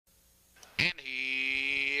And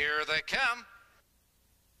here they come.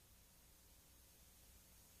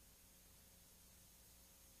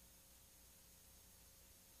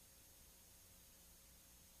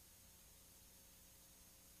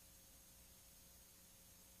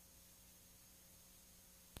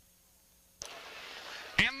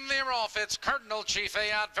 And they're off. It's Cardinal Chief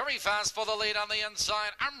A out very fast for the lead on the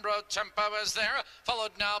inside. Ambro Tempo is there,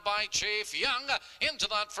 followed now by Chief Young. Into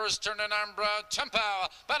that first turn in Ambro Tempo.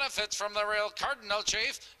 Benefits from the real Cardinal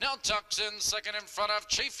Chief. Now tucks in second in front of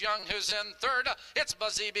Chief Young, who's in third. It's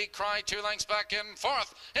Buzzy Bee Cry, 2 lengths back in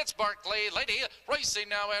fourth. It's Barkley Lady racing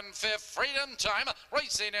now in fifth. Freedom Time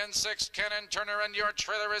racing in sixth. Cannon Turner, and your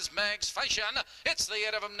trailer is Meg's Fashion. It's the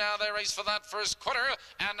 8 of them now. They race for that first quarter,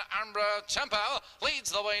 and Ambro Tempo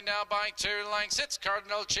leads the way now by 2 lengths. It's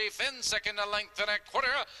Cardinal Chief in second, a length and a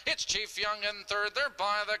quarter. It's Chief Young in third. They're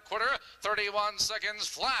by the quarter, 31 seconds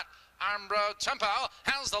flat. Ambro Tempo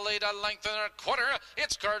has the lead, a length and a quarter.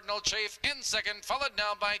 It's Cardinal Chief in second, followed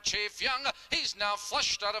now by Chief Young. He's now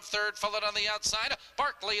flushed out of third, followed on the outside.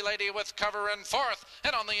 Barkley Lady with cover in fourth.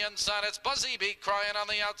 And on the inside, it's Buzzy Bee Crying on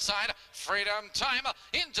the outside. Freedom Time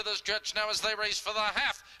into the stretch now as they race for the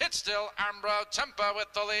half. It's still Ambro Tempo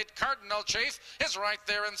with the lead. Cardinal Chief is right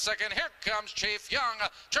there in second. Here comes Chief Young,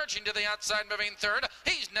 charging to the outside, moving third.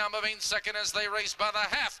 He's now moving second as they race by the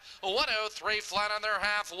half. 103 flat on their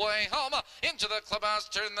halfway home. Into the clubhouse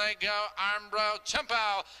turn they go. Ambro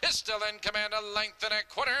Tempo is still in command, a length and a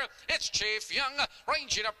quarter. It's Chief Young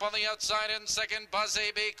ranging up on the outside in second.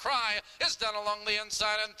 Buzzy Bee Cry is done along the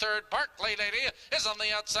inside in third. Barkley Lady is on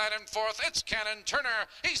the outside in fourth. It's Cannon Turner.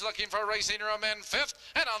 He's looking for racing room in fifth.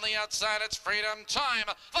 And on the outside it's Freedom Time.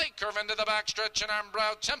 They curve into the backstretch, and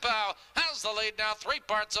Ambro Tempo has the lead now, 3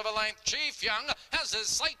 parts of a length. Chief Young has his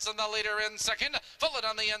sights on the leader in second. Followed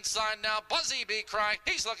on the inside now Buzzy Bee Cry.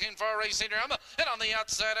 He's looking for a racing room. And on the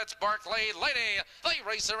outside it's Barkley Lady. They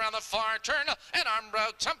race around the far turn, and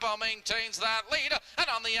Ambro Tempo maintains that lead. And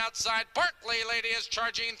on the outside Barkley Lady is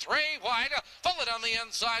charging 3 wide, followed on the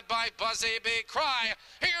inside by Buzzy Bee Cry.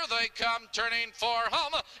 Here they come turning for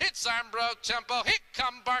home. It's Ambro Tempo. Here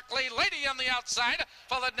come Barkley Lady on the outside,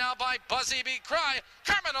 followed now by Buzzy Bee Cry.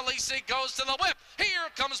 Carmen Elise goes to the whip. Here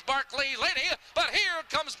comes Barkley Lady, but here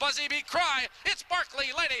comes Buzzy Bee Cry. It's Barkley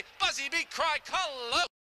Lady, Buzzy Bee Cry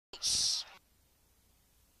close.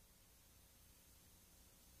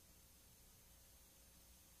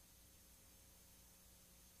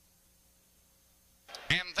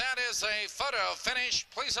 And that is a photo finish.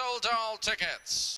 Please hold all tickets.